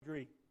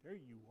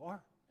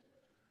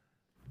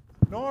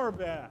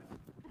Norbeth.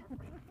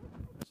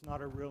 That's not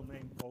her real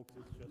name, folks.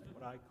 It's just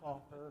what I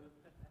call her.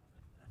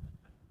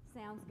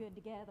 Sounds good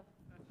together.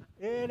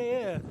 It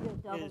is.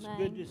 Good double It's name.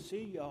 good to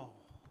see y'all.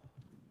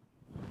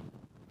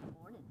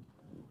 Morning.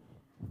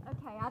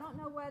 Okay, I don't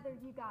know whether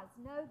you guys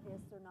know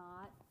this or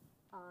not.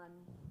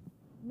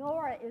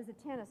 Nora is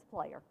a tennis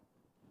player.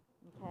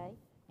 Okay,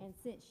 and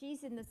since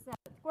she's in the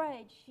 7th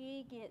grade,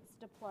 she gets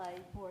to play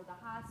for the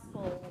high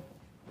school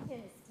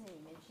tennis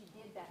team, and she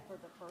did that for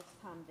the first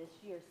time this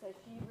year. So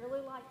she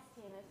really likes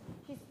tennis.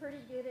 She's pretty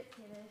good at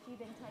tennis. You've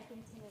been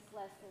taking tennis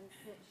lessons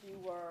since you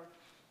were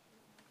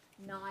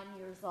 9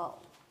 years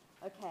old.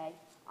 Okay.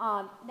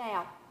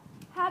 Now,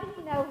 how do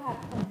you know how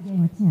to play the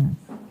game of tennis?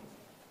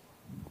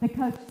 The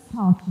coach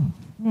taught you.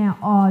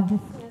 Now, does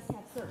tennis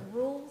have certain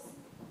rules?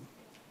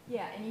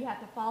 Yeah, and you have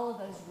to follow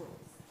those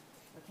rules.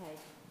 Okay.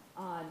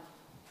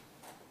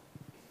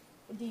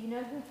 Do you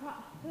know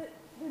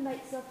who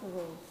makes up the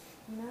rules?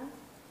 You know?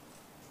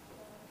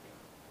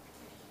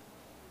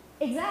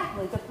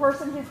 Exactly. The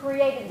person who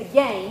created the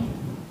game,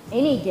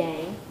 any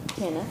game,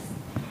 tennis,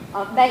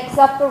 makes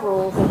up the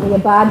rules, and we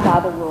abide by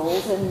the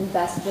rules, and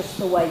that's just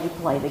the way you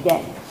play the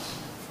game.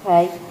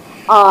 Okay?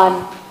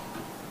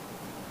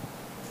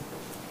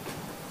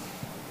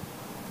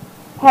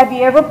 Have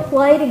you ever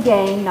played a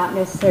game, not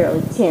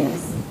necessarily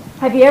tennis,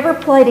 have you ever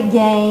played a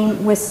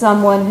game with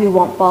someone who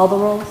won't follow the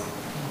rules?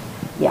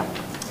 Yeah.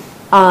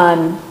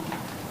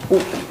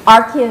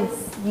 Our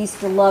kids used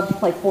to love to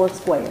play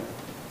Foursquare.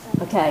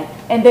 Okay,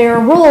 and there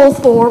are rules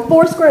for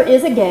Foursquare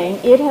is a game.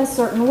 It has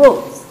certain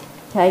rules.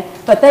 Okay,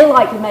 but they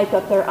like to make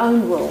up their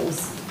own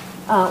rules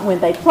when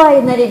they play,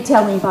 and they didn't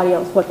tell anybody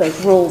else what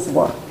those rules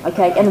were.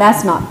 Okay, and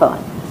that's not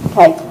fun.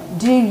 Okay,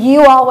 do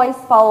you always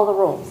follow the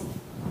rules?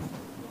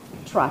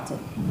 Try to.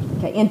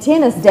 Okay, in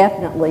tennis,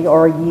 definitely,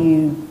 or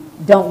you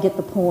don't get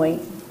the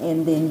point,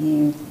 and then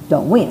you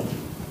don't win.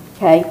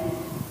 Okay,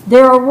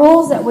 there are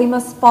rules that we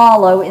must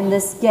follow in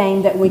this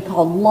game that we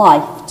call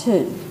life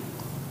too.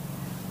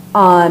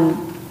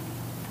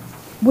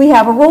 We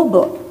have a rule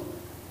book.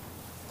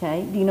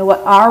 Okay, do you know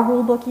what our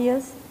rule book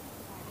is?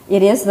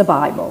 It is the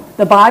Bible.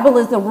 The Bible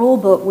is the rule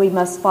book we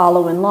must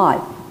follow in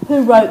life.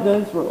 Who wrote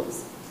those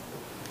rules?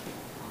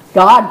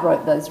 God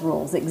wrote those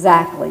rules,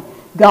 exactly.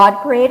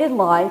 God created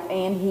life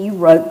and He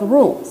wrote the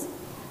rules.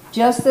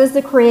 Just as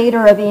the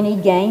creator of any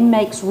game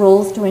makes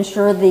rules to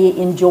ensure the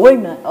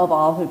enjoyment of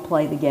all who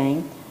play the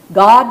game,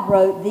 God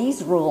wrote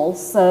these rules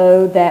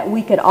so that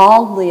we could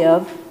all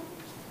live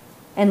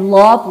and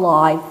love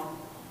life,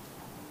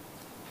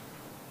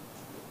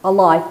 a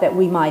life that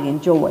we might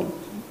enjoy.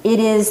 It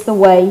is the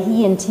way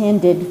He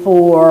intended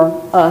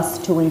for us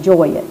to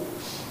enjoy it.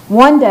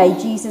 One day,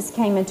 Jesus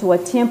came into a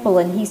temple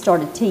and He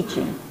started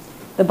teaching.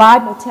 The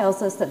Bible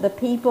tells us that the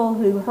people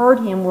who heard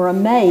Him were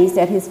amazed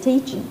at His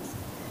teachings.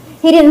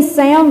 He didn't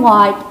sound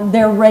like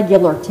their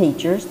regular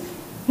teachers.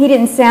 He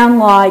didn't sound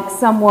like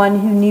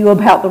someone who knew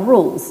about the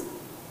rules.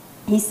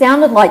 He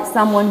sounded like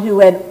someone who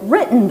had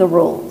written the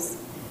rules.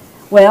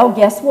 Well,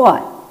 guess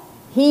what?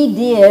 He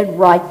did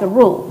write the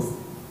rules.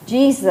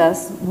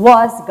 Jesus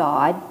was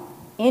God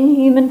in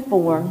human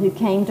form who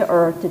came to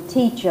earth to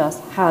teach us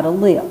how to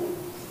live.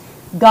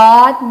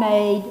 God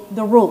made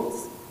the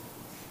rules.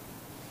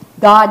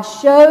 God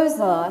shows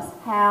us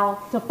how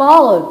to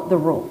follow the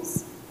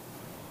rules.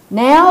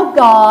 Now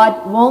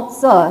God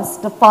wants us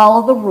to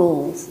follow the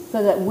rules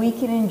so that we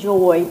can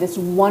enjoy this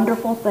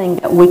wonderful thing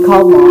that we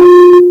call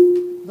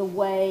life the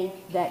way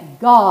that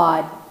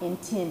God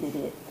intended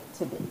it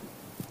to be.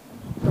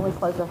 Can we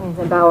close our hands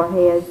and bow our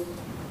heads?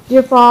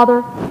 Dear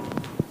Father,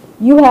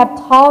 You have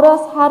taught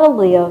us how to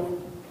live.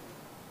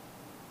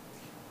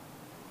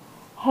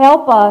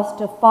 Help us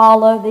to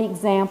follow the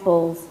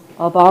examples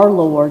of our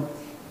Lord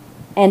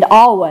and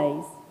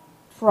always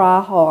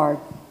try hard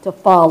to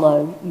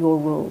follow Your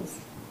rules.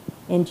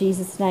 In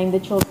Jesus' name the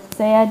children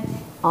said,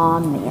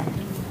 Amen.